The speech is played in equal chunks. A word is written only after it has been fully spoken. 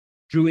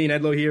Julian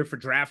Edlow here for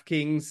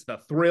DraftKings. The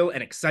thrill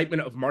and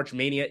excitement of March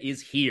Mania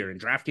is here,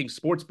 and DraftKings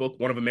Sportsbook,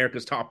 one of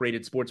America's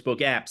top-rated sportsbook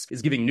apps,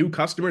 is giving new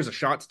customers a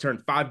shot to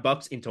turn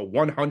 $5 into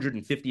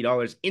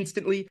 $150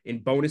 instantly in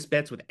bonus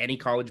bets with any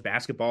college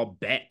basketball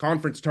bet.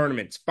 Conference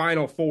tournaments,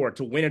 Final Four,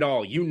 to win it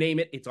all, you name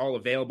it, it's all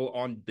available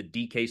on the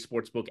DK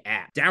Sportsbook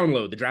app.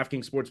 Download the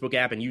DraftKings Sportsbook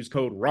app and use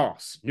code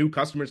ROSS. New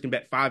customers can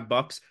bet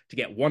 $5 to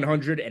get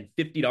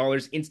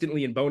 $150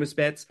 instantly in bonus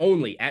bets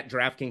only at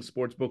DraftKings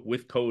Sportsbook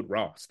with code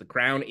ROSS. The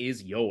crown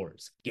is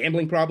yours.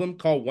 Gambling problem?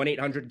 Call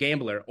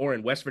 1-800-GAMBLER, or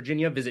in West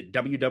Virginia, visit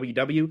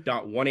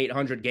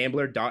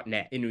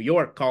www.1800gambler.net. In New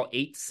York, call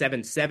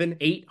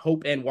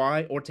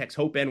 877-8-HOPE-NY or text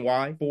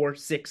HOPE-NY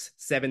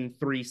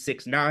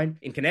 467-369.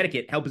 In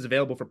Connecticut, help is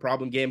available for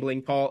problem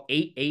gambling. Call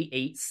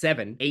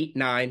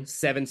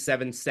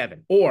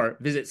 888-789-777 or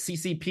visit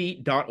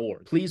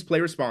ccp.org. Please play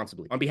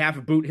responsibly. On behalf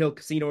of Boot Hill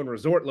Casino and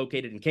Resort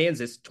located in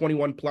Kansas,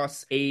 21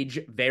 plus, age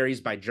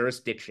varies by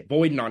jurisdiction.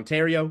 Void in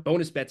Ontario.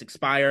 Bonus bets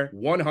expire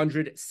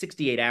 168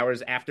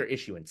 hours after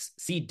issuance.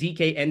 See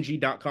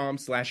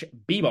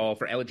dkng.com/bball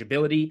for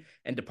eligibility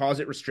and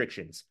deposit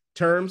restrictions,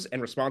 terms,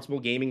 and responsible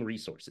gaming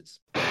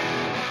resources.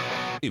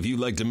 If you'd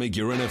like to make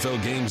your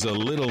NFL games a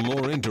little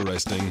more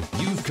interesting,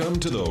 you've come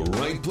to the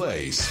right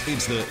place.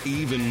 It's the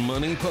Even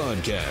Money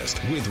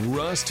Podcast with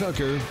Ross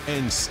Tucker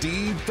and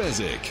Steve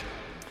Fezzik.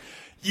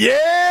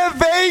 Yeah,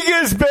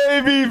 Vegas,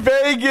 baby,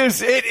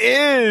 Vegas. It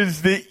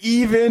is the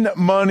Even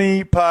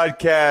Money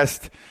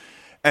Podcast.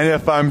 And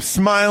if I'm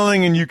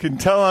smiling and you can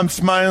tell I'm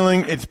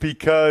smiling, it's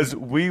because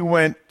we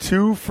went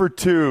 2 for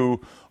 2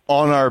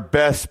 on our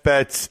best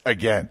bets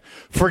again.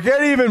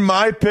 Forget even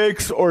my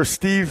picks or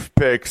Steve's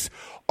picks.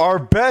 Our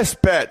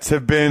best bets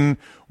have been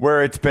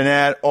where it's been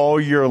at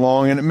all year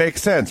long, and it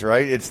makes sense,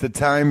 right? It's the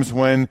times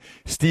when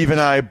Steve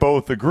and I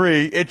both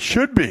agree it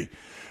should be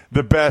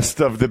the best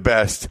of the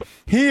best.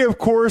 He, of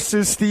course,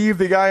 is Steve,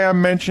 the guy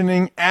I'm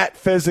mentioning,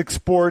 at Fezzik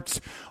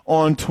Sports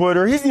on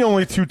Twitter. He's the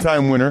only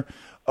 2-time winner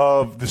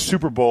of the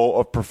Super Bowl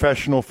of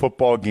professional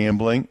football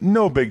gambling.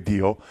 No big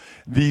deal.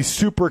 The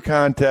Super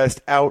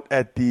Contest out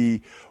at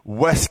the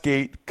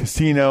Westgate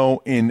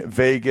Casino in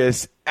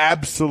Vegas.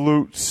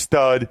 Absolute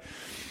stud.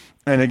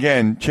 And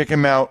again, check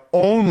him out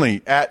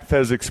only at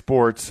Fezzik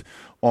Sports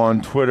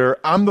on Twitter.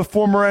 I'm the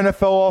former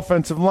NFL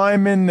offensive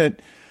lineman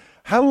that,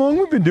 how long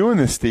have we been doing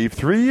this, Steve?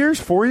 3 years,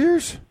 4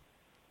 years?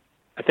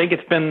 I think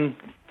it's been,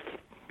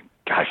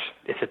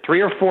 is it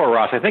 3 or 4,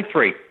 Ross? I think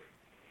 3.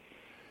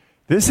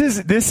 This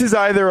is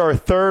either our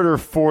 3rd or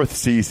 4th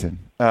season,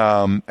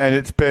 and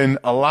it's been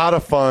a lot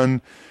of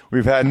fun.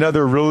 We've had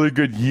another really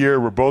good year.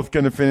 We're both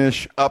going to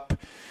finish up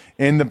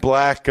in the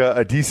black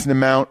a decent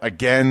amount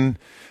again,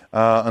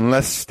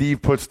 unless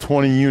Steve puts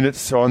 20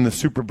 units on the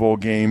Super Bowl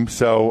game.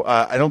 So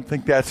I don't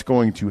think that's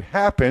going to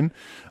happen,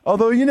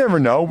 although you never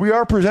know. We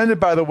are presented,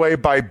 by the way,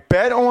 by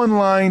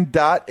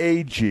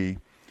betonline.ag,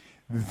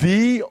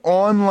 the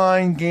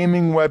online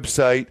gaming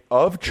website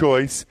of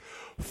choice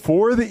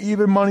for the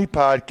Even Money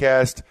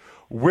Podcast,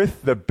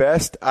 with the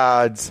best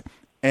odds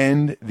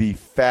and the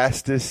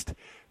fastest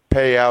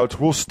payouts.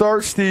 We'll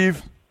start,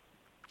 Steve,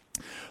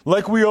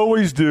 like we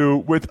always do,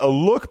 with a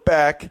look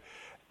back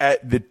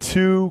at the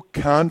 2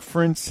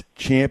 conference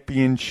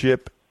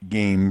championship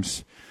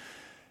games.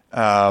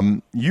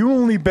 You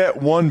only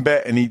bet 1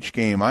 bet in each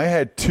game. I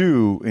had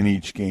 2 in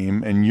each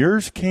game, and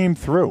yours came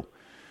through.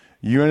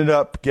 You ended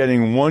up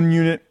getting 1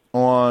 unit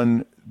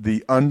on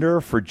the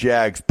under for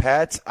Jags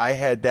Pats. I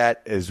had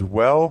that as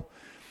well.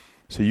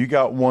 So you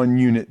got 1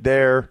 unit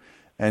there,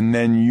 and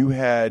then you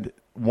had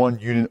 1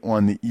 unit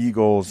on the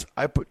Eagles.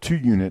 I put 2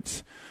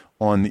 units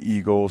on the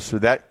Eagles, so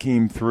that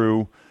came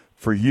through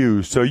for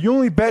you. So you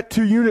only bet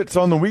 2 units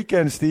on the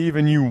weekend, Steve,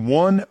 and you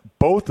won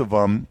both of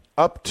them,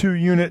 up 2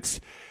 units.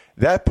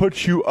 That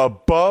puts you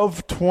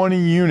above 20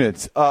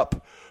 units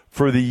up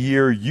for the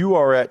year. You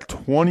are at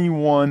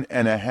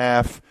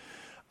 21.5.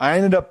 I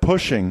ended up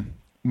pushing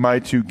my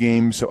 2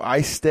 games, so I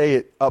stay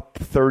at up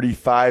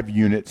 35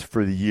 units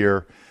for the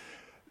year.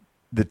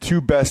 The 2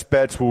 best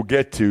bets we'll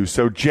get to.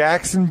 So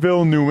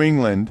Jacksonville, New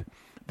England.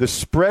 The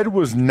spread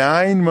was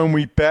 9 when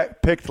we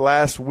picked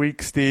last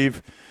week,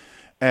 Steve,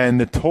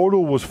 and the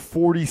total was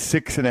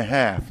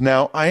 46.5.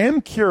 Now, I am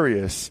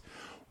curious,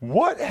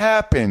 what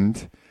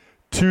happened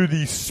to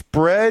the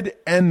spread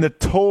and the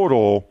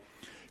total?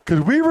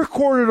 Because we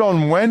recorded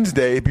on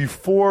Wednesday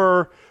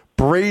before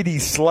Brady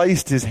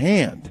sliced his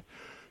hand.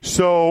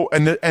 So,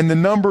 and the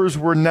numbers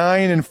were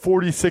 9 and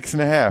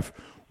 46.5.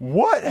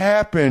 What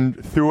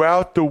happened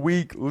throughout the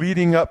week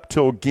leading up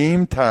till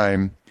game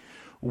time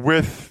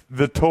with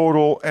the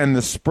total and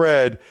the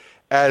spread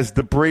as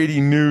the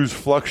Brady news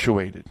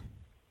fluctuated?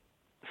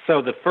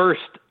 So the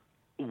first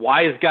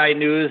wise guy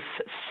news,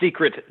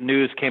 secret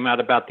news came out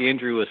about the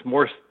injury was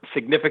more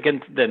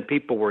significant than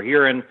people were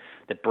hearing,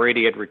 that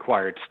Brady had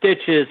required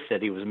stitches,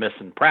 that he was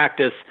missing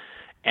practice.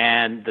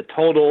 And the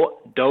total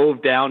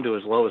dove down to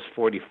as low as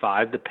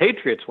 45. The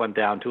Patriots went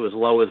down to as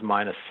low as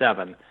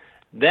 -7.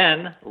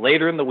 Then,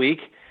 later in the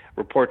week,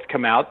 reports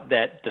come out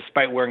that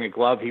despite wearing a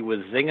glove, he was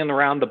zinging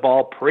around the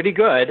ball pretty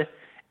good,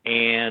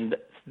 and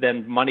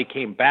then money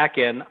came back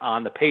in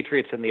on the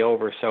Patriots in the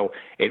over, so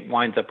it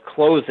winds up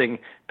closing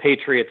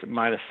Patriots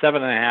minus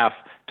 7.5.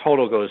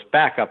 Total goes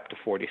back up to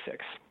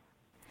 46.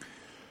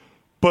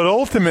 But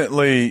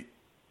ultimately,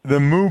 the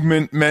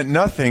movement meant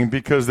nothing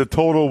because the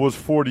total was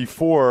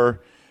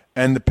 44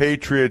 and the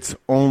Patriots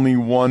only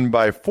won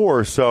by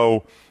 4.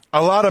 So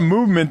a lot of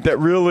movement that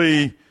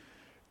really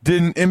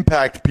didn't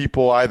impact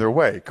people either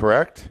way,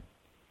 correct?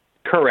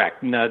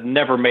 Correct. No,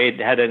 never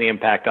had any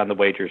impact on the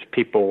wagers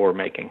people were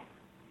making.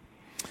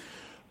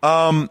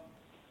 You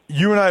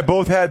and I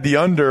both had the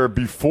under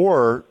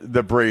before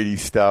the Brady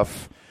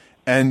stuff,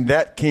 and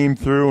that came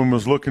through and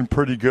was looking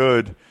pretty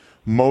good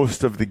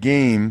most of the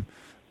game.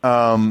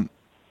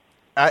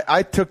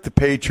 I took the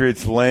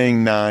Patriots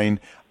laying 9.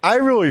 I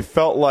really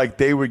felt like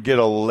they would get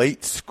a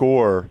late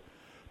score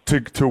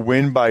to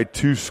win by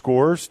 2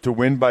 scores, to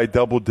win by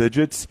double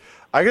digits.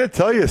 I got to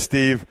tell you,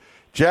 Steve,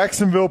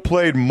 Jacksonville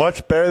played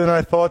much better than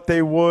I thought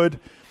they would.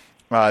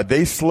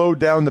 They slowed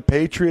down the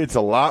Patriots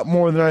a lot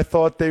more than I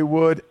thought they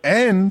would.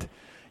 And,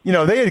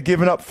 they had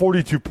given up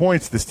 42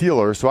 points to the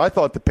Steelers, so I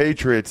thought the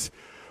Patriots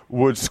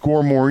would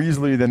score more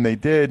easily than they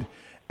did.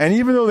 And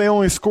even though they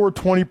only scored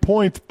 20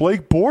 points,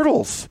 Blake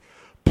Bortles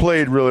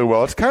played really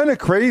well. It's kind of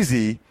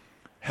crazy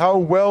how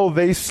well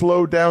they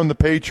slowed down the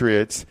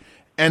Patriots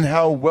and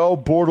how well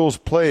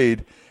Bortles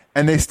played,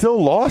 and they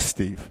still lost,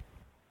 Steve.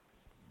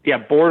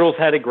 Yeah, Bortles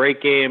had a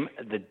great game.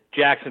 The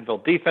Jacksonville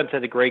defense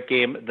had a great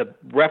game. The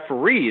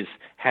referees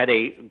had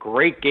a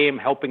great game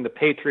helping the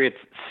Patriots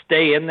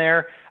stay in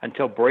there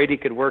until Brady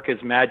could work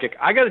his magic.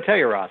 I got to tell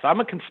you, Ross, I'm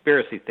a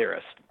conspiracy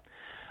theorist.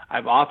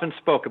 I've often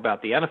spoke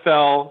about the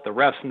NFL. The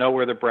refs know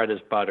where the bread is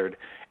buttered.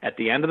 At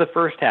the end of the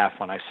first half,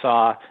 when I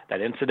saw that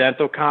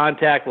incidental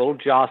contact, little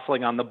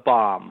jostling on the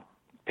bomb,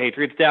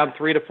 Patriots down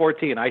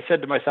 3-14, I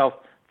said to myself,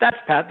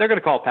 they're going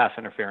to call pass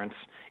interference,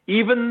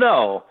 even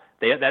though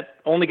that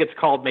only gets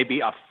called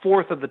maybe a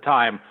fourth of the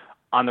time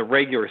on the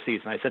regular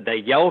season. I said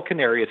that yellow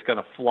canary is going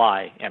to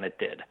fly, and it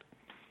did.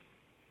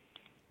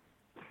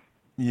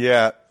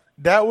 Yeah,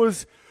 that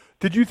was –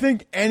 did you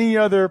think any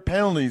other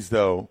penalties,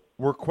 though,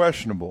 were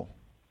questionable?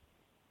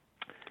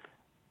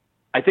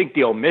 I think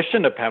the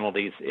omission of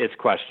penalties is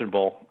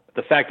questionable.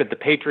 The fact that the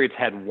Patriots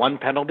had 1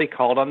 penalty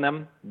called on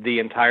them the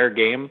entire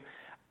game.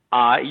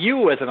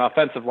 You, as an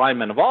offensive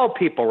lineman, of all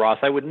people, Ross,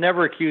 I would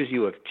never accuse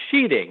you of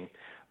cheating,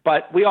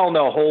 but we all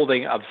know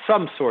holding of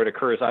some sort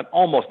occurs on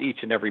almost each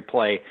and every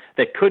play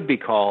that could be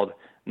called.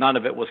 None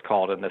of it was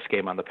called in this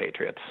game on the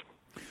Patriots.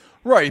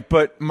 Right,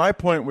 but my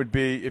point would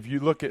be, if you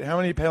look at how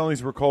many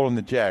penalties were called on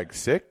the Jags,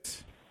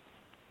 6?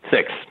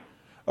 6.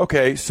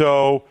 Okay,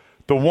 so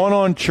the one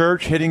on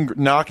Church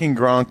knocking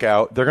Gronk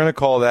out, they're going to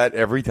call that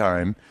every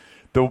time.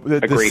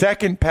 The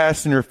second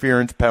pass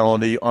interference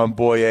penalty on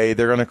Boye,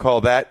 they're going to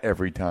call that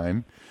every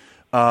time.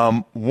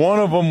 One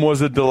of them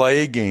was a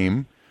delay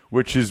game,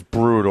 which is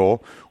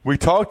brutal. We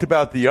talked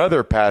about the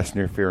other pass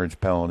interference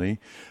penalty.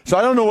 So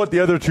I don't know what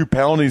the other 2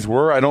 penalties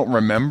were. I don't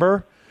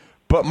remember.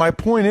 But my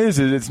point is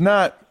it's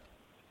not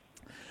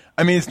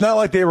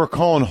like they were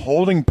calling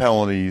holding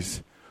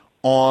penalties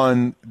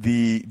on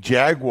the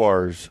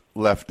Jaguars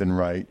left and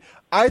right.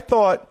 I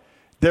thought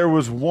there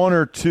was 1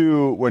 or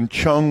 2 when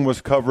Chung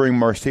was covering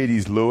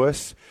Mercedes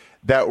Lewis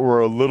that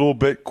were a little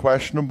bit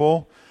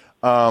questionable.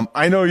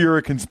 I know you're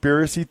a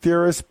conspiracy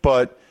theorist,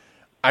 but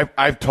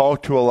I've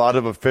talked to a lot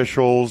of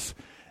officials,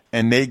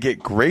 and they get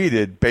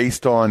graded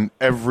based on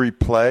every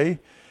play.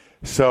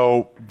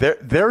 So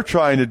they're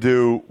trying to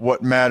do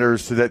what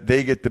matters so that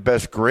they get the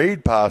best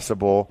grade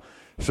possible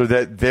so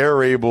that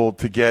they're able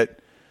to get,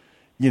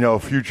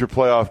 future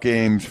playoff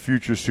games,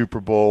 future Super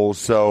Bowls.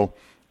 So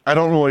I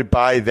don't really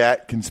buy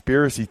that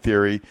conspiracy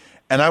theory.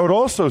 And I would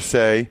also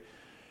say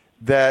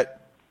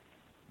that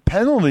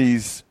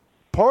penalties,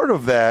 part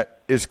of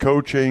that is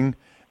coaching,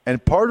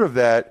 and part of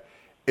that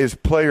is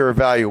player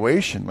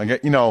evaluation.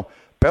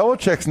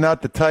 Belichick's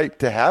not the type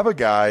to have a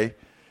guy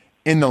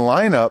in the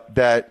lineup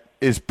that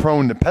is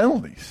prone to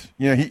penalties.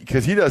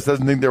 Because he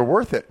doesn't think they're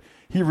worth it.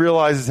 He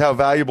realizes how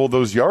valuable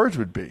those yards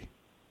would be.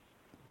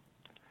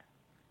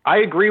 I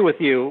agree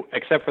with you,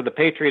 except for the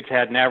Patriots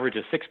had an average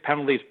of 6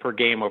 penalties per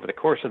game over the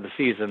course of the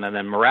season, and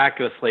then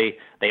miraculously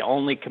they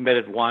only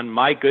committed 1.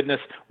 My goodness,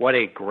 what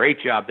a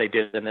great job they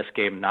did in this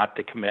game not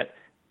to commit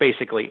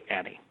basically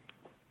any.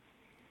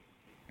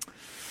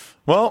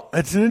 Well,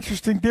 it's an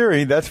interesting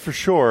theory, that's for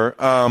sure.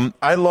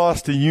 I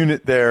lost a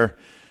unit there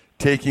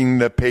taking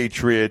the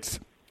Patriots.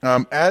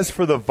 As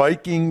for the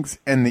Vikings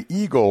and the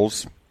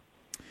Eagles,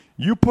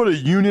 you put a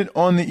unit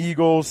on the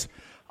Eagles.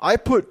 I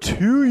put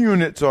 2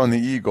 units on the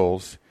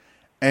Eagles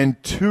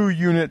and 2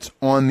 units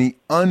on the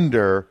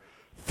under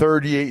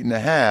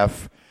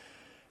 38.5.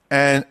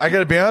 And I got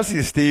to be honest with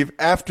you, Steve,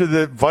 after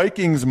the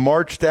Vikings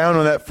marched down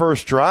on that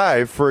first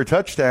drive for a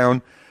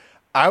touchdown,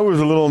 I was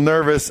a little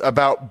nervous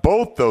about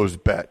both those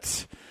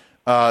bets,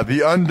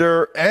 the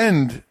under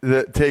and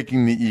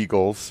taking the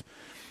Eagles.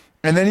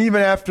 And then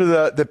even after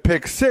the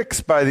pick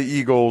 6 by the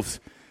Eagles,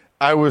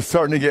 I was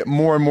starting to get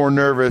more and more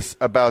nervous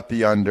about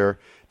the under.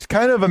 It's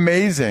kind of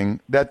amazing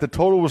that the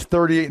total was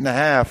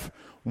 38.5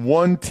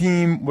 one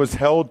team was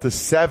held to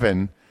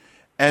 7,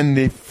 and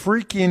the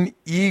freaking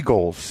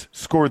Eagles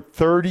scored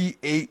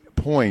 38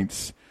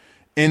 points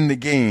in the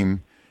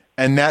game,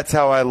 and that's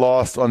how I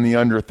lost on the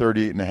under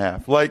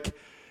 38.5. Like,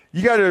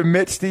 you got to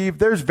admit, Steve,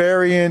 there's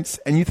variance,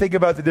 and you think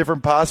about the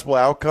different possible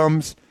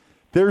outcomes.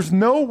 There's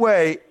no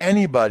way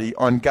anybody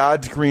on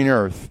God's green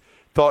earth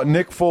thought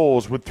Nick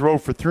Foles would throw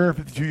for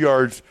 352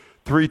 yards,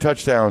 3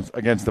 touchdowns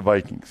against the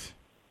Vikings.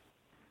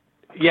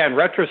 Yeah, in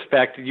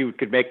retrospect, you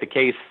could make the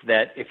case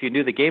that if you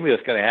knew the game he was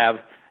going to have,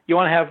 you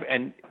want to have,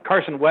 and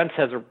Carson Wentz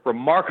has a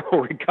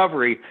remarkable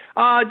recovery,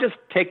 just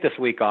take this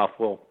week off.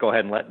 We'll go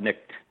ahead and let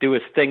Nick do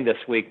his thing this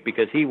week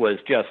because he was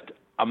just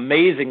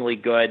amazingly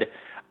good.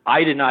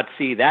 I did not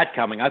see that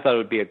coming. I thought it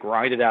would be a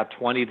grinded-out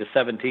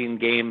 20-17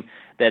 game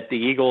that the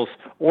Eagles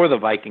or the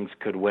Vikings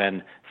could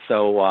win.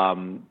 So,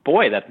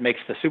 boy, that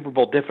makes the Super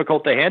Bowl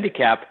difficult to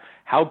handicap.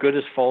 How good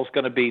is Foles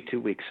going to be 2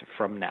 weeks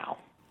from now?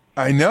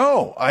 I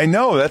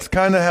know. That's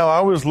kind of how I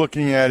was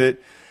looking at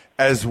it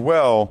as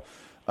well.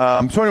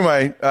 So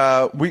anyway,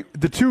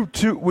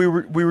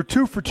 we were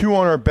 2 for 2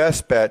 on our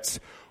best bets,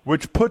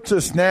 which puts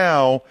us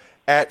now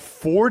at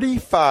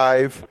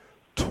 45,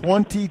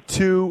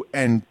 22,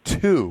 and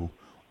 2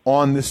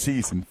 on the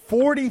season.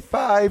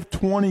 45,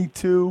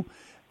 22,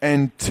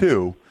 and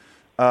 2,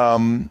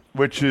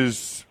 which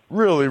is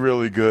really,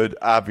 really good,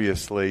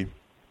 obviously.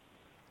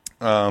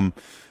 And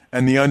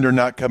the under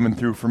not coming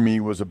through for me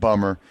was a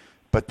bummer.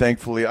 But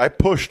thankfully, I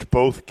pushed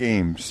both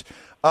games.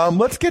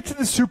 Let's get to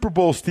the Super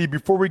Bowl, Steve,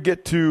 before we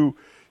get to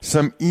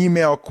some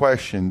email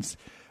questions.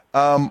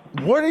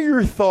 What are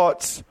your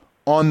thoughts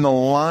on the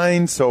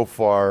line so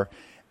far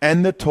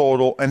and the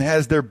total, and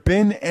has there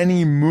been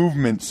any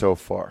movement so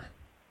far?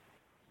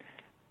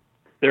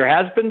 There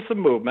has been some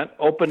movement.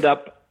 Opened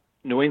up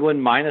New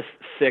England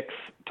 -6,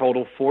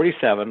 total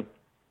 47.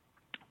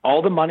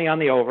 All the money on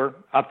the over,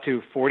 up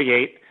to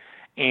 48.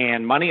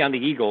 And money on the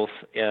Eagles,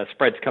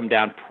 spreads come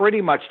down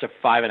pretty much to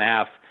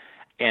 5.5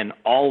 in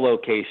all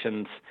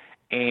locations.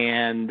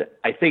 And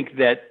I think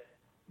that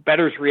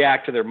bettors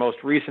react to their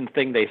most recent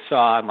thing they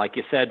saw. And like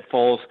you said,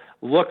 Foles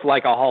looked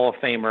like a Hall of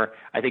Famer.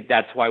 I think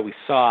that's why we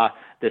saw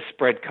this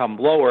spread come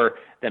lower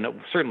than it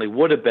certainly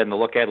would have been. The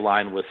look-ahead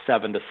line was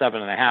 7 to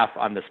 7.5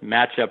 on this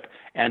matchup,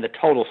 and the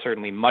total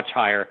certainly much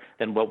higher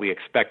than what we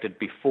expected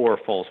before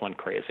Foles went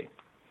crazy.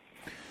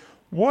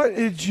 What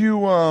did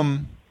you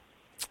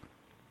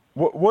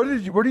What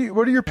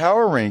do your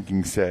power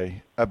rankings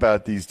say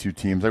about these two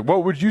teams? Like,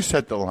 what would you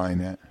set the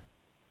line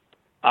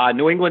at?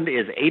 New England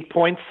is 8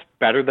 points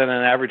better than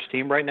an average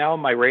team right now in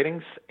my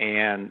ratings,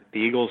 and the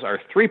Eagles are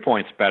 3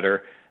 points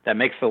better. That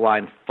makes the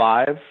line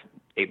 5,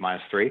 8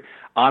 minus 3,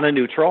 on a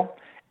neutral.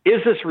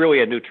 Is this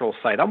really a neutral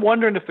site? I'm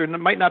wondering if there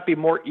might not be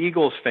more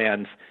Eagles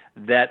fans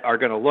that are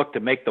going to look to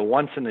make the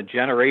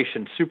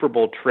once-in-a-generation Super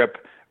Bowl trip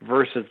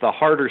versus the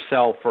harder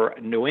sell for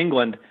New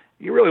England.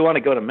 You really want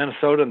to go to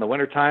Minnesota in the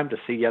wintertime to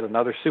see yet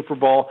another Super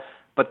Bowl,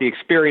 but the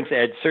experience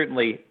edge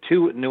certainly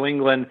to New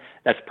England,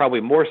 that's probably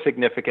more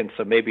significant,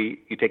 so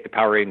maybe you take the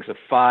power ratings of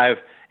 5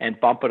 and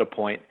bump it a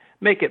point.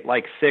 Make it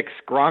like 6.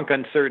 Gronk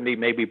uncertainty,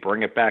 maybe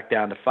bring it back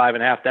down to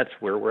 5.5. That's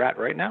where we're at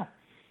right now.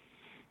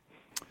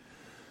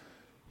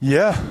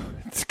 Yeah,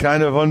 it's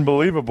kind of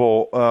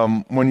unbelievable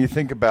when you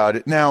think about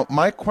it. Now,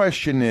 my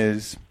question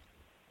is,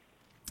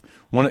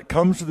 when it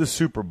comes to the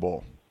Super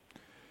Bowl,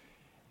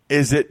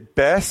 is it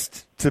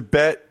best to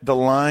bet the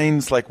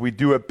lines like we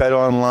do at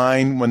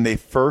BetOnline when they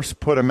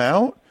first put them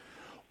out?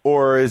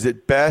 Or is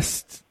it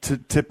best to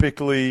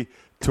typically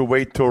to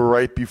wait till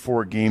right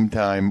before game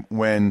time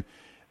when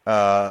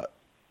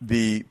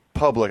the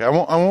public, I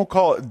won't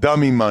call it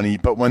dummy money,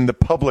 but when the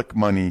public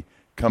money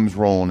comes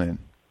rolling in?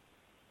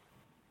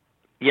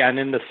 Yeah, and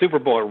in the Super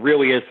Bowl, it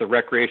really is the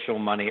recreational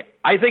money.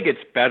 I think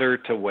it's better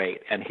to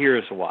wait, and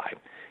here's why.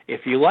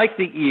 If you like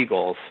the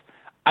Eagles,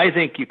 I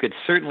think you could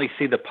certainly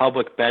see the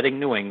public betting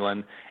New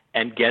England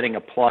and getting a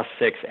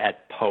 +6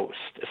 at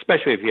post,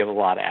 especially if you have a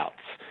lot of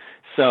outs.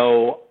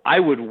 So I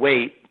would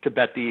wait to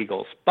bet the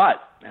Eagles.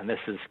 But, and this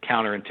is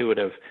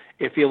counterintuitive,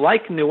 if you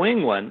like New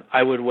England,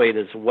 I would wait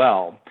as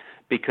well,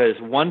 because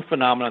one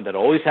phenomenon that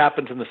always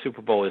happens in the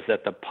Super Bowl is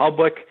that the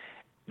public,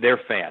 they're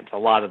fans, a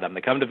lot of them.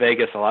 They come to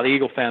Vegas. A lot of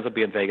Eagle fans will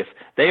be in Vegas.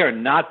 They are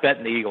not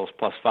betting the Eagles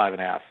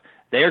 +5.5.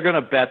 They are going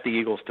to bet the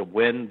Eagles to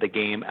win the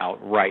game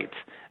outright.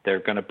 They're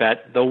going to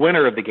bet the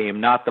winner of the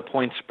game, not the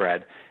point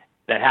spread.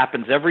 That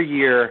happens every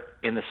year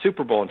in the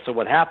Super Bowl. And so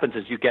what happens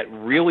is you get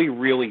really,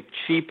 really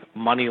cheap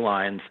money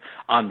lines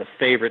on the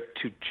favorite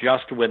to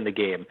just win the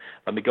game.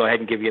 Let me go ahead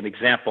and give you an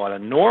example. On a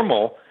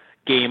normal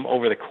game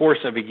over the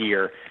course of a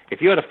year, if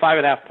you had a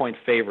 5.5-point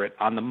favorite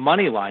on the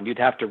money line, you'd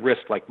have to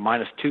risk like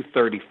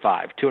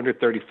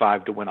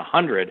 -235 to win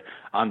 100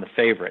 on the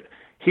favorite.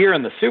 Here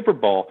in the Super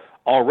Bowl,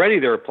 Already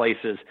there are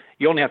places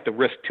you only have to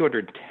risk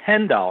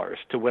 $210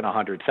 to win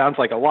 100. Sounds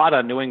like a lot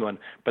on New England,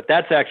 but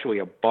that's actually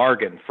a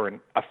bargain for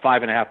a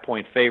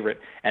 5.5-point favorite,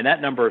 and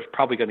that number is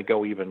probably going to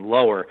go even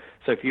lower.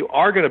 So if you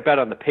are going to bet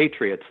on the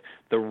Patriots,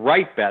 the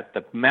right bet,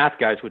 the math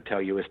guys would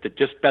tell you, is to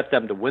just bet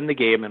them to win the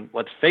game. And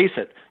let's face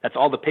it, that's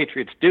all the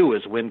Patriots do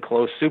is win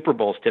close Super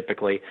Bowls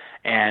typically,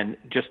 and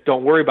just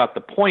don't worry about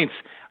the points,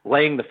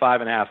 laying the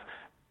 5.5.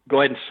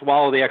 Go ahead and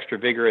swallow the extra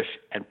vigorish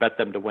and bet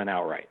them to win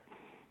outright.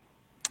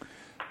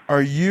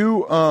 Are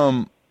you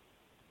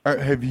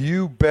have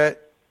you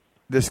bet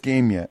this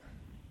game yet?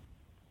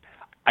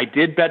 I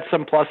did bet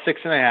some plus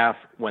 6.5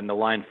 when the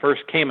line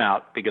first came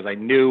out because I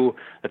knew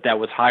that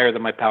was higher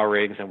than my power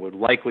ratings and would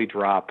likely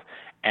drop.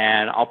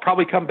 And I'll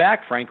probably come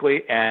back,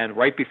 frankly, and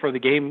right before the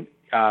game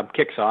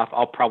kicks off,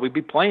 I'll probably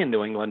be playing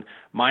New England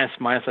minus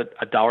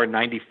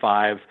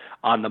 $1.95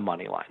 on the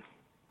money line.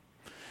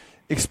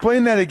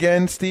 Explain that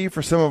again, Steve,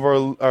 for some of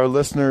our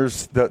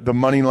listeners, the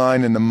money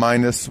line and the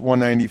minus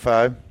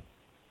 195.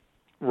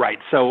 Right.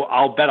 So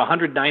I'll bet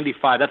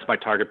 195. That's my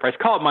target price.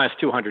 Call it minus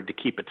 200 to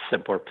keep it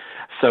simpler.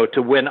 So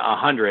to win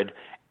 100,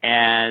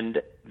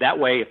 and that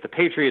way, if the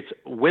Patriots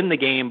win the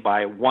game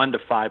by 1 to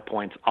 5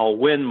 points, I'll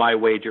win my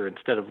wager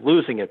instead of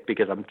losing it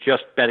because I'm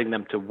just betting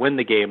them to win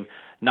the game,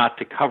 not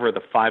to cover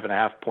the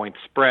 5.5-point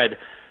spread.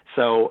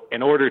 So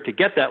in order to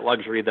get that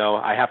luxury, though,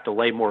 I have to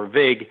lay more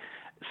vig.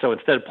 So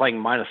instead of playing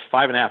minus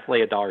 5.5,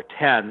 lay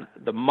 $1.10.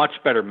 The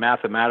much better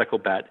mathematical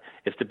bet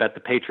is to bet the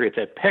Patriots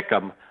at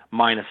Pick'em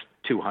minus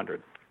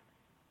 200.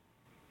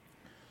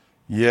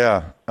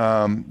 Yeah,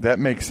 that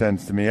makes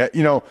sense to me.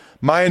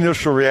 My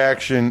initial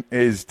reaction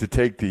is to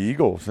take the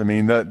Eagles. I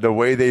mean, the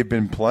way they've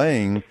been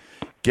playing,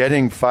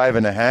 getting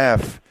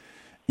 5.5,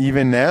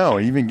 even now,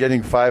 even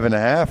getting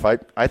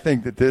 5.5, I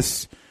think that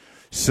this,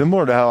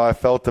 similar to how I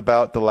felt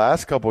about the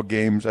last couple of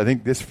games, I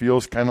think this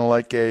feels kind of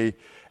like a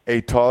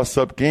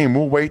toss-up game.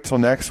 We'll wait till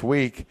next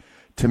week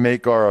to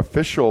make our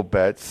official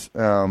bets,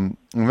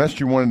 unless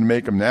you wanted to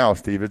make them now,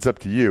 Steve. It's up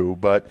to you,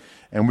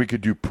 and we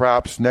could do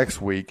props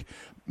next week.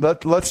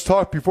 Let's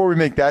talk, before we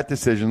make that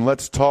decision,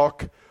 let's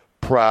talk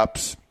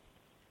props.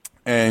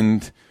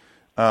 And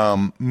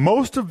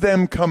most of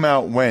them come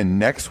out when?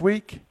 Next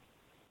week?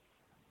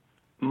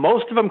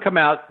 Most of them come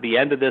out the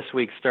end of this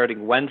week,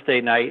 starting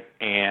Wednesday night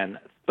and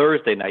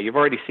Thursday night. You've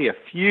already seen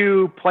a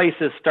few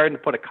places starting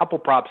to put a couple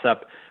props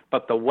up,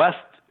 but the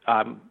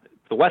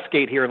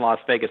Westgate here in Las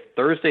Vegas,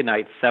 Thursday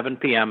night, 7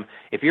 p.m.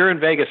 If you're in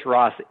Vegas,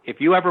 Ross,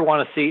 if you ever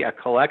want to see a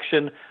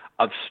collection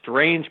of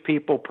strange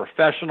people,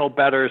 professional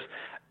bettors,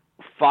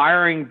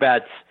 firing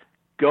bets,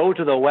 go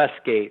to the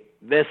Westgate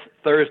this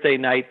Thursday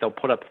night. They'll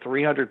put up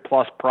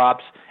 300-plus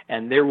props,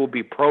 and there will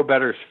be pro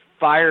bettors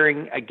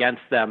firing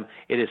against them.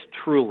 It is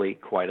truly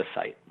quite a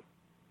sight.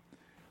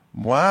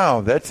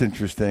 Wow, that's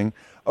interesting.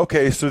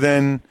 Okay, so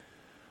then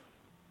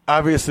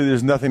obviously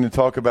there's nothing to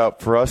talk about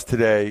for us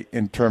today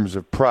in terms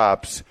of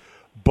props,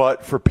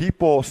 but for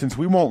people, since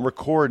we won't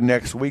record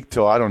next week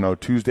till, I don't know,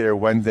 Tuesday or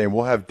Wednesday,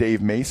 we'll have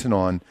Dave Mason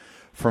on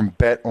from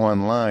Bet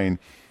Online.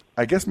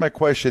 I guess my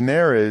question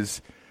there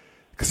is,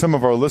 because some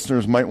of our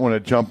listeners might want to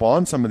jump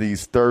on some of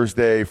these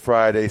Thursday,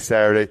 Friday,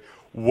 Saturday,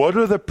 what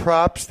are the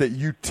props that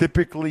you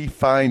typically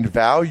find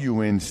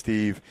value in,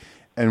 Steve,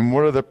 and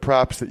what are the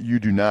props that you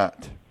do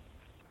not?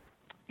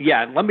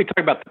 Yeah, let me talk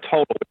about the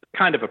total. It's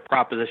kind of a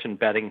proposition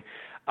betting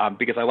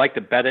because I like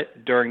to bet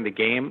it during the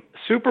game.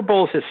 Super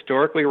Bowls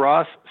historically,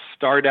 Ross,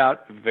 start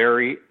out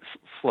very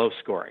slow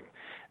scoring.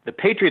 The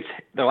Patriots,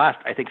 the last,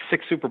 I think,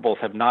 6 Super Bowls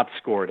have not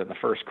scored in the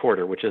first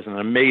quarter, which is an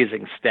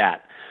amazing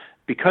stat.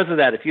 Because of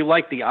that, if you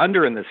like the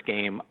under in this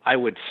game, I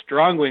would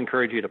strongly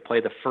encourage you to play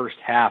the first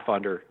half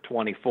under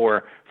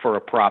 24 for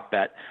a prop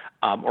bet,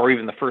 or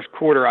even the first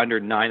quarter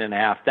under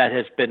 9.5. That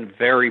has been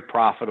very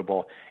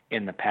profitable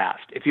in the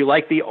past. If you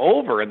like the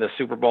over in the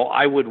Super Bowl,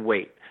 I would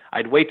wait.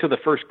 I'd wait till the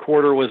first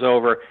quarter was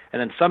over, and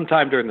then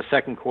sometime during the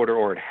second quarter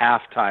or at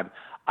halftime,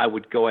 I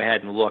would go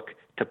ahead and look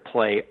to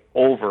play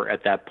over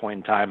at that point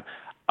in time.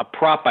 A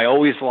prop I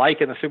always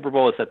like in the Super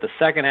Bowl is that the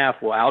second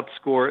half will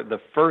outscore the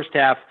first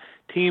half.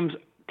 Teams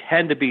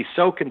tend to be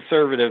so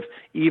conservative,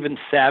 even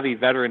savvy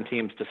veteran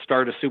teams, to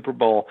start a Super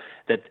Bowl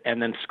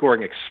and then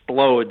scoring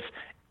explodes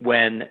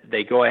when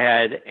they go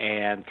ahead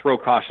and throw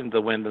caution to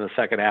the wind in the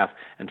second half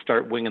and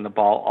start winging the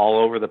ball all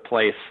over the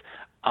place.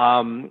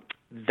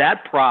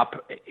 That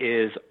prop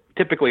is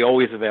typically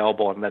always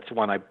available, and that's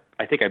one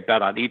I think I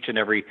bet on each and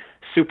every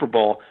Super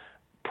Bowl.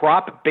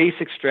 Prop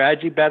basic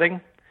strategy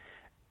betting,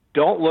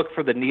 don't look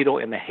for the needle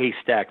in the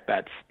haystack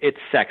bets. It's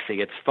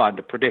sexy. It's fun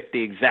to predict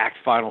the exact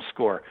final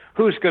score.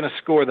 Who's going to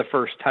score the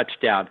first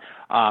touchdown?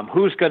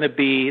 Who's going to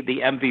be the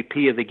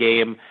MVP of the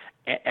game,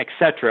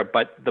 etc.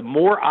 But the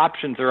more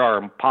options there are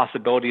and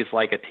possibilities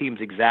like a team's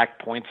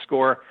exact point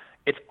score,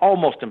 it's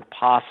almost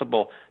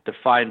impossible to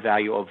find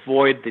value.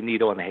 Avoid the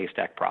needle in the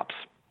haystack props.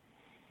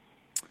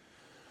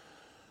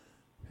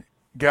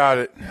 Got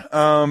it.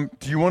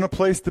 Do you want to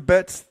place the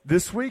bets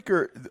this week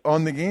or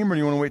on the game, or do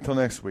you want to wait till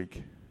next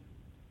week?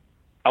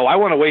 Oh, I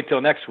want to wait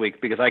till next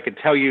week because I can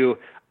tell you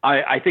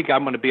I think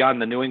I'm going to be on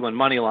the New England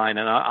money line,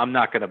 and I'm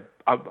not going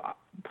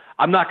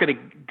to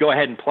go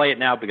ahead and play it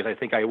now because I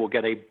think I will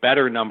get a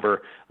better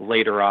number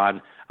later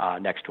on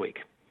next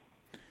week.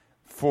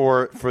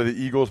 For the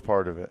Eagles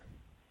part of it.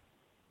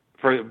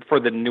 For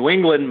the New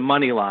England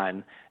money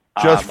line.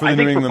 Just for the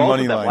New England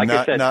money line,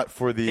 like not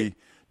for the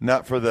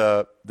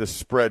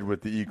spread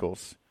with the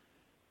Eagles.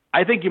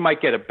 I think you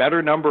might get a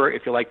better number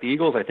if you like the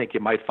Eagles. I think you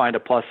might find a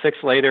 +6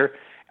 later.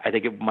 I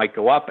think it might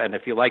go up. And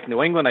if you like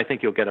New England, I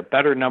think you'll get a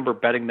better number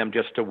betting them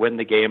just to win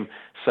the game.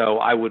 So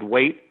I would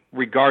wait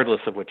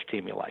regardless of which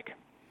team you like.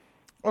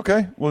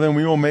 Okay. Well, then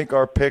we will make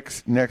our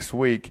picks next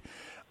week.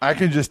 I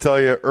can just tell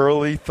you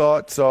early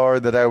thoughts are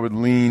that I would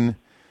lean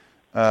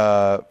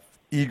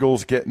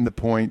Eagles getting the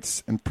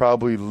points and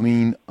probably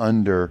lean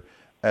under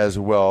as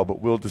well.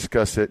 But we'll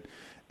discuss it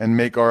and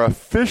make our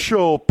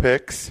official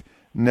picks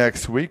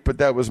next week. But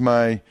that was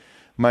my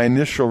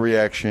initial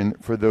reaction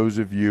for those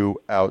of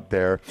you out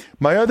there.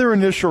 My other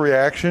initial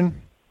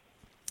reaction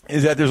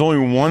is that there's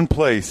only one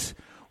place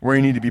where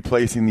you need to be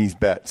placing these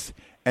bets,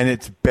 and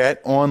it's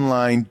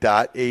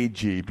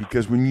betonline.ag,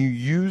 because when you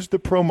use the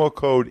promo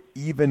code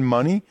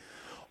EvenMoney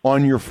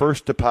on your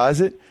first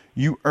deposit,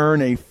 you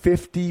earn a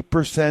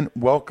 50%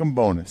 welcome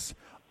bonus,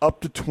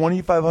 up to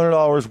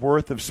 $2,500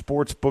 worth of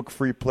sportsbook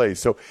free plays.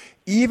 So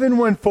even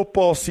when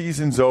football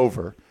season's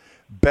over,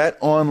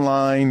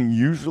 BetOnline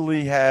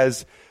usually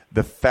has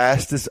the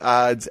fastest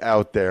odds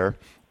out there.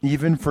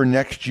 Even for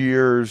next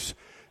year's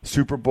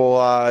Super Bowl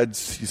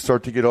odds, you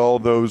start to get all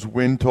those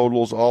win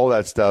totals, all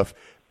that stuff.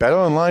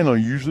 BetOnline will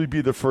usually be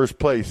the first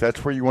place.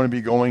 That's where you want to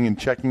be going and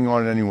checking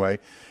on it anyway.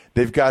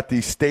 They've got the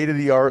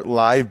state-of-the-art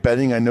live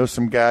betting. I know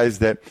some guys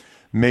that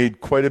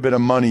made quite a bit of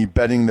money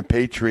betting the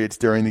Patriots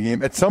during the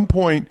game. At some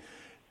point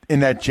in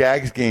that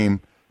Jags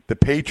game, the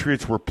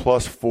Patriots were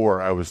 +4,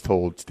 I was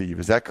told, Steve.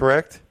 Is that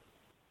correct?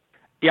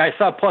 Yeah, I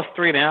saw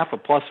 +3.5. A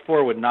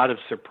 +4 would not have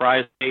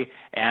surprised me,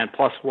 and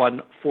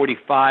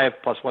 +145,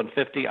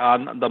 +150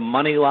 on the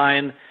money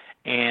line.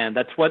 And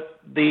that's what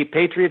the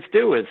Patriots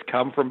do, is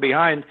come from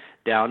behind,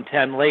 down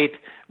 10 late.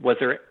 Was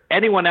there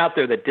anyone out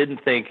there that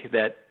didn't think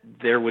that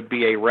there would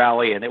be a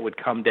rally and it would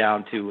come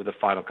down to the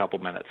final couple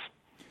minutes?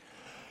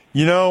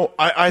 You know,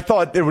 I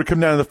thought it would come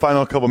down to the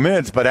final couple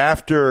minutes, but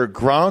after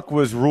Gronk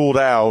was ruled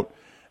out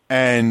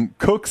and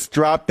Cooks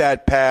dropped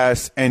that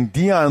pass and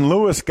Dion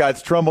Lewis got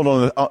stripped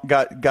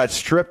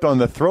on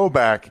the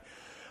throwback,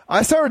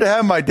 I started to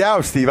have my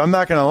doubts, Steve. I'm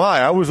not going to lie.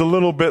 I was a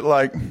little bit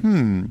like,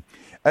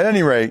 At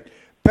any rate,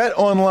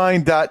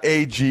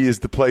 betonline.ag is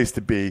the place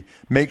to be.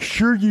 Make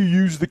sure you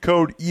use the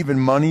code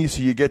EvenMoney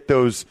so you get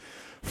those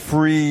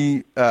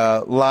free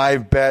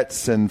live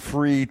bets and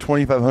free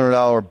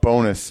 $2,500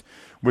 bonus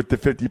with the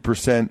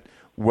 50%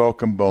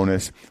 welcome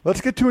bonus. Let's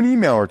get to an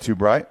email or two,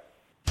 Bright.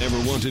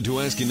 Ever wanted to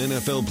ask an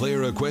NFL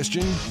player a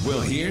question? Well,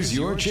 here's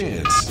your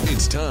chance.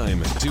 It's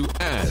time to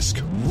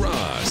Ask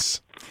Ross.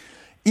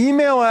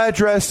 Email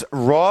address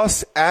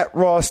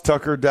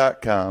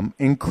ross@rosstucker.com.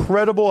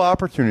 Incredible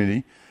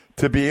opportunity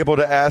to be able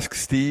to ask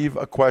Steve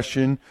a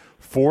question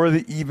for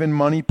the Even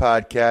Money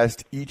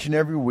podcast each and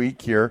every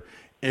week here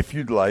if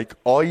you'd like.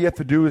 All you have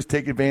to do is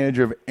take advantage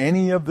of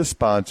any of the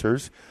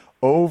sponsors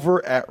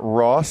over at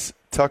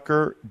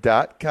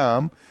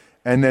rosstucker.com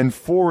and then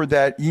forward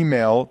that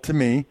email to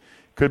me.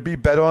 Could be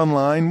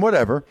BetOnline,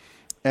 whatever,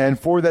 and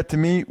forward that to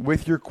me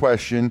with your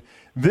question.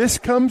 This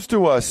comes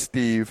to us,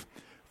 Steve,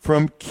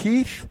 from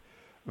Keith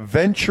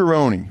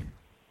Venturoni.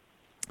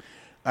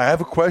 I have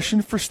a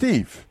question for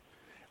Steve.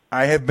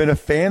 I have been a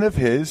fan of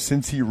his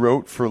since he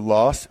wrote for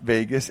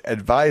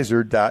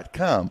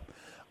LasVegasAdvisor.com.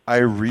 I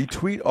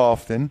retweet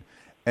often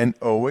and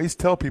always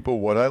tell people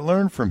what I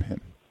learned from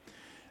him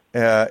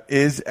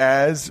is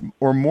as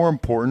or more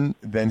important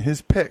than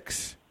his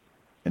picks.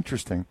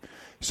 Interesting.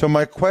 So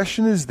my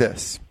question is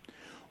this.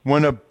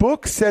 When a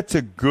book sets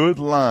a good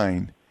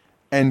line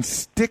and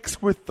sticks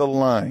with the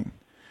line,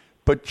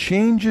 but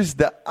changes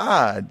the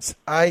odds,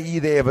 i.e.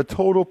 they have a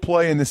total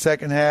play in the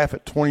second half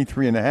at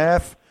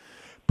 23.5,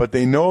 but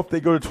they know if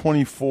they go to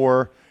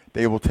 24,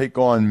 they will take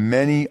on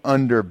many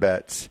under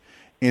bets.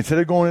 Instead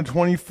of going to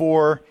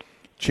 24,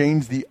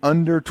 change the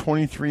under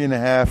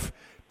 23.5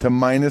 to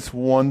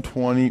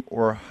 -120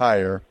 or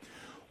higher.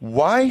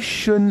 Why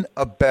shouldn't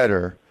a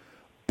bettor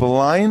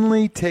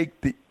blindly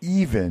take the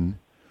even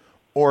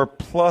or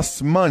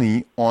plus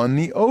money on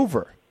the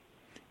over?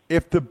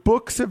 If the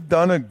books have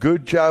done a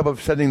good job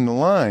of setting the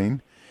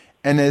line,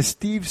 and as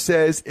Steve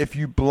says, if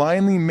you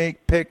blindly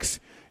make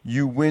picks,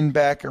 you win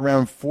back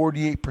around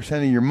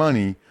 48% of your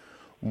money,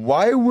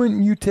 why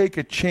wouldn't you take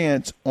a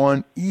chance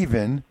on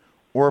even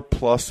or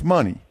plus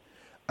money?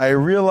 I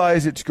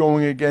realize it's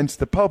going against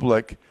the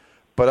public,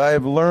 but I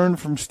have learned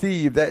from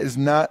Steve that is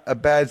not a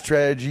bad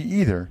strategy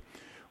either.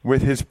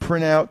 With his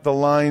print out the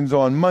lines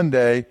on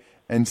Monday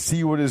and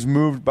see what is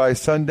moved by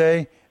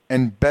Sunday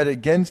and bet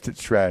against it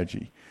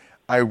strategy.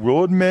 I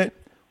will admit,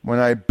 when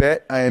I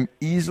bet, I am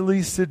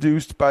easily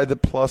seduced by the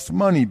plus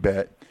money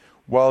bet,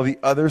 while the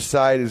other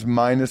side is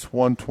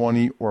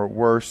 -120 or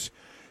worse.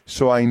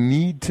 So I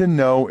need to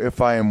know if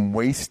I am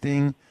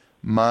wasting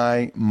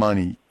my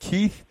money?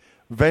 Keith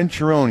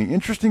Venturoni.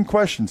 Interesting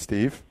question,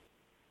 Steve.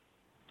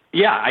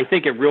 Yeah, I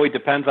think it really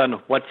depends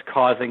on what's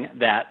causing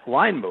that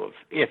line move.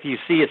 If you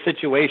see a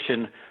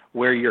situation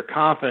where you're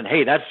confident,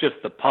 hey, that's just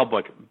the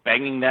public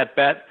banging that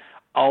bet,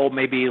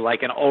 maybe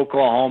like an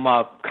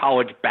Oklahoma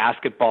college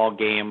basketball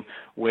game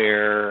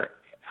where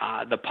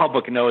the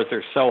public knows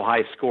they're so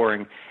high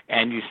scoring,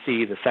 and you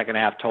see the second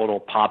half total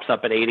pops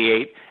up at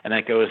 88, and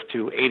that goes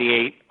to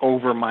 88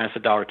 over minus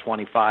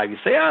 $1.25. You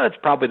say, that's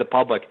probably the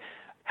public.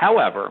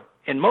 However,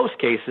 in most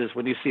cases,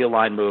 when you see a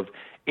line move,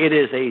 it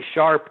is a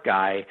sharp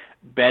guy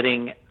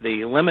betting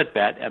the limit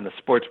bet and the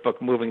sports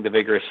book moving the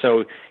vigorous.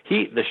 So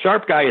the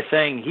sharp guy is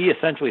saying he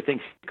essentially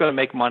thinks he's going to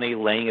make money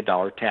laying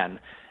 $1.10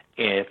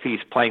 if he's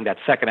playing that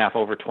second half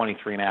over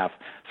 23.5.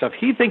 So if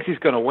he thinks he's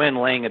going to win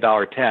laying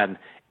 $1.10,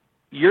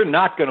 you're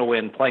not going to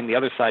win playing the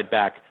other side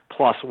back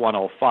plus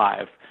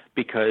 105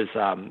 because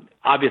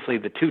obviously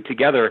the two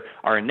together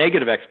are a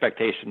negative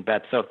expectation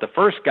bet. So if the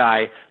first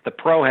guy, the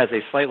pro, has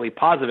a slightly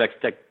positive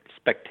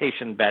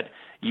expectation bet,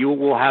 you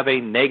will have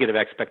a negative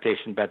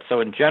expectation bet.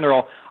 So in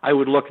general, I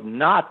would look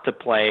not to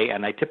play,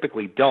 and I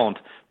typically don't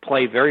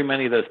play very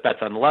many of those bets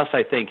unless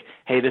I think,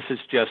 hey, this is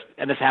just,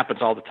 and this happens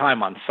all the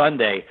time on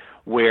Sunday,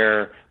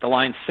 where the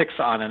line's 6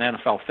 on an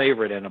NFL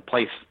favorite and a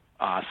place,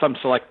 some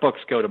select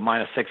books go to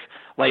 -6,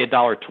 lay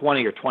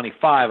 $1.20 or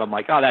 25. I'm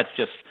like, that's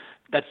just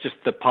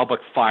the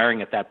public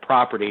firing at that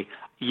property.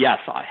 Yes,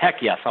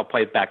 heck yes, I'll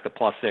play it back to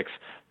 +6,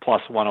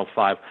 plus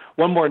 105.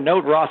 One more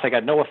note, Ross, I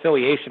got no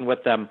affiliation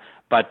with them,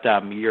 but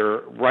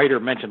your writer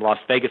mentioned Las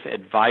Vegas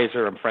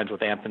Advisor. I'm friends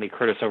with Anthony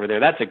Curtis over there.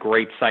 That's a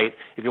great site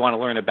if you want to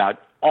learn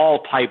about all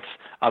types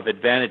of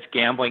advantage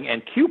gambling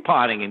and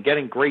couponing and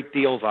getting great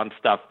deals on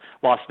stuff.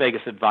 Las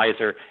Vegas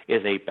Advisor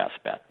is a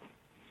best bet.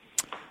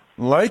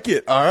 Like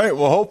it. All right.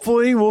 Well,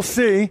 hopefully we'll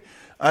see.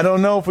 I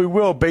don't know if we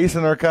will based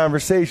on our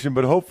conversation,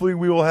 but hopefully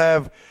we will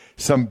have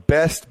some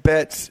best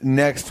bets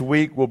next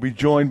week. We'll be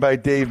joined by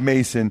Dave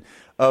Mason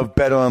of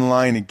Bet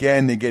Online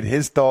again to get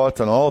his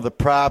thoughts on all the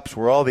props,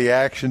 where all the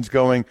action's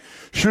going.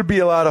 Should be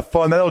a lot of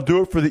fun. That'll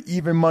do it for the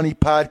Even Money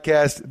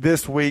podcast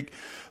this week.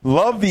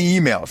 Love the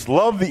emails.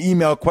 Love the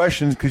email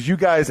questions because you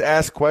guys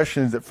ask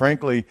questions that,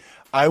 frankly,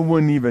 I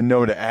wouldn't even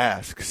know to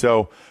ask.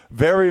 So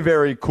very,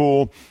 very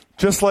cool.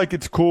 Just like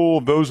it's cool,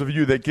 those of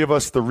you that give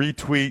us the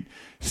retweet,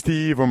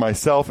 Steve or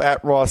myself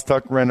at Ross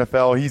Tucker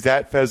NFL. He's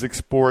at Fezzik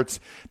Sports.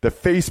 The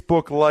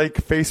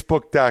Facebook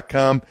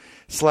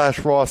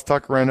Facebook.com/Ross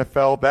Tucker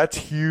NFL. That's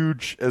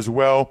huge as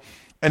well.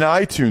 And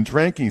iTunes,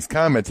 rankings,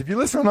 comments. If you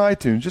listen on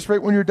iTunes, just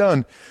right when you're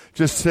done,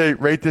 just say,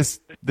 rate this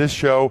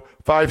show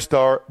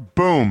 5-star.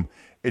 Boom.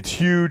 It's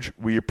huge.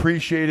 We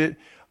appreciate it.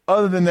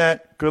 Other than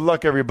that, good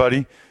luck,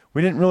 everybody.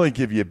 We didn't really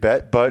give you a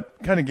bet, but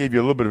kind of gave you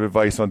a little bit of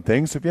advice on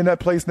things. So if you end up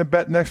placing a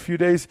bet next few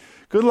days,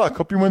 good luck.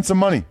 Hope you win some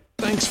money.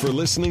 Thanks for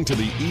listening to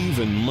the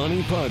Even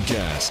Money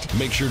Podcast.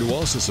 Make sure to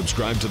also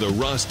subscribe to the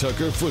Ross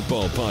Tucker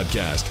Football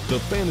Podcast,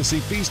 the Fantasy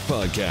Feast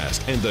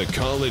Podcast, and the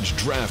College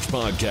Draft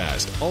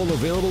Podcast. All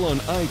available on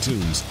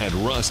iTunes at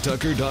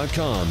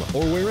rosstucker.com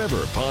or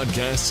wherever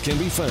podcasts can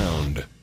be found.